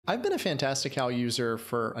I've been a Fantastical user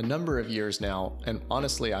for a number of years now, and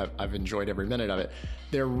honestly, I've enjoyed every minute of it.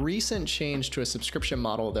 Their recent change to a subscription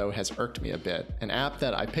model, though, has irked me a bit. An app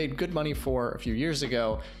that I paid good money for a few years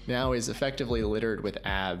ago now is effectively littered with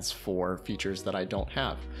ads for features that I don't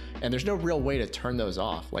have. And there's no real way to turn those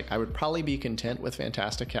off. Like, I would probably be content with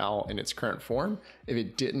Fantastical in its current form if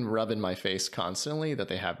it didn't rub in my face constantly that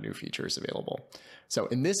they have new features available. So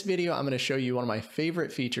in this video, I'm going to show you one of my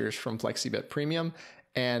favorite features from Flexibits Premium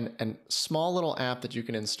and a small little app that you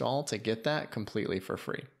can install to get that completely for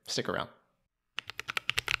free. Stick around.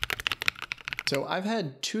 So I've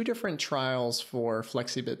had two different trials for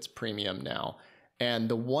Flexibits Premium now. And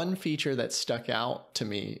the one feature that stuck out to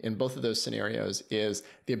me in both of those scenarios is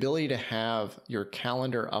the ability to have your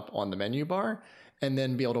calendar up on the menu bar and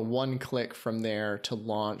then be able to one click from there to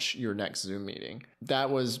launch your next Zoom meeting.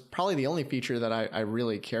 That was probably the only feature that I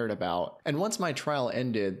really cared about. And once my trial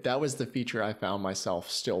ended, that was the feature I found myself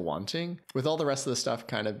still wanting, with all the rest of the stuff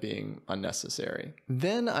kind of being unnecessary.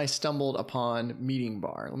 Then I stumbled upon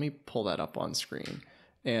MeetingBar. Let me pull that up on screen.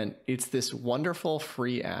 And it's this wonderful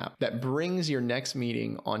free app that brings your next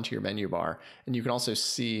meeting onto your menu bar, and you can also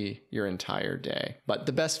see your entire day. But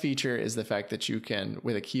the best feature is the fact that you can,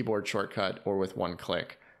 with a keyboard shortcut or with one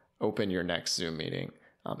click, open your next Zoom meeting.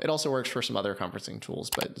 It also works for some other conferencing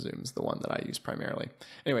tools, but Zoom's the one that I use primarily.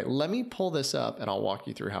 Anyway, let me pull this up and I'll walk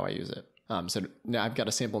you through how I use it. So now I've got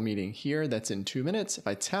a sample meeting here that's in 2 minutes. If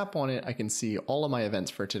I tap on it, I can see all of my events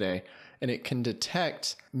for today, and it can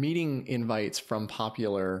detect meeting invites from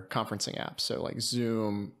popular conferencing apps. So like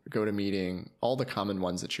Zoom, GoToMeeting, all the common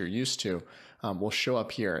ones that you're used to will show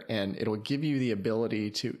up here, and it'll give you the ability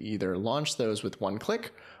to either launch those with one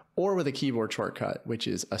click or with a keyboard shortcut, which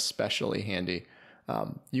is especially handy.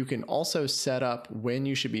 You can also set up when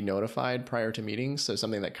you should be notified prior to meetings. So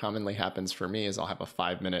something that commonly happens for me is I'll have a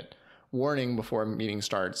 5-minute warning before a meeting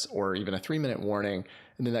starts, or even a 3-minute warning.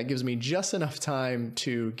 And then that gives me just enough time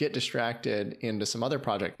to get distracted into some other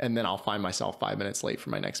project. And then I'll find myself 5 minutes late for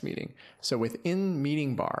my next meeting. So within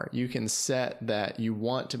MeetingBar, you can set that you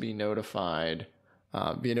want to be notified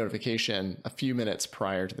via notification a few minutes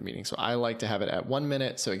prior to the meeting. So I like to have it at 1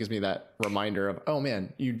 minute. So it gives me that reminder of, oh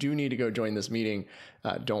man, you do need to go join this meeting.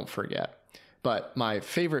 Don't forget. But my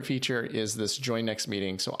favorite feature is this join next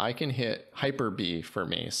meeting. So I can hit hyper B for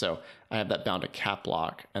me. So I have that bound to cap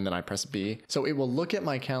lock and then I press B. So it will look at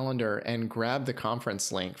my calendar and grab the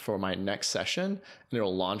conference link for my next session, and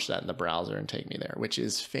it'll launch that in the browser and take me there, which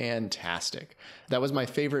is fantastic. That was my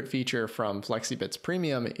favorite feature from Flexibits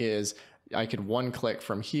Premium is I could one click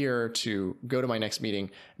from here to go to my next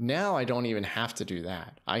meeting. Now I don't even have to do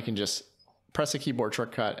that. I can just press a keyboard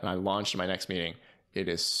shortcut and I launch my next meeting. It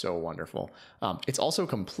is so wonderful. It's also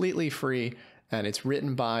completely free, and it's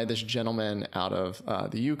written by this gentleman out of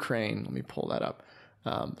the Ukraine. Let me pull that up.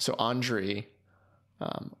 So Andriy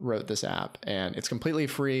wrote this app, and it's completely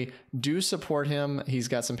free. Do support him. He's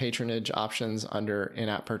got some patronage options under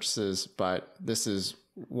in-app purchases, but this is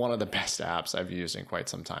one of the best apps I've used in quite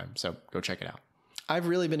some time. So go check it out. I've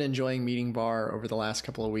really been enjoying MeetingBar over the last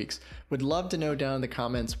couple of weeks. Would love to know down in the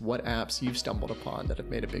comments what apps you've stumbled upon that have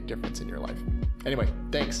made a big difference in your life. Anyway,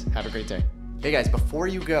 thanks. Have a great day. Hey guys, before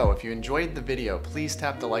you go, if you enjoyed the video, please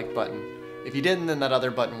tap the like button. If you didn't, then that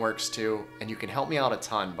other button works too, and you can help me out a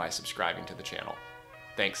ton by subscribing to the channel.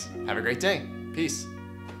 Thanks. Have a great day. Peace.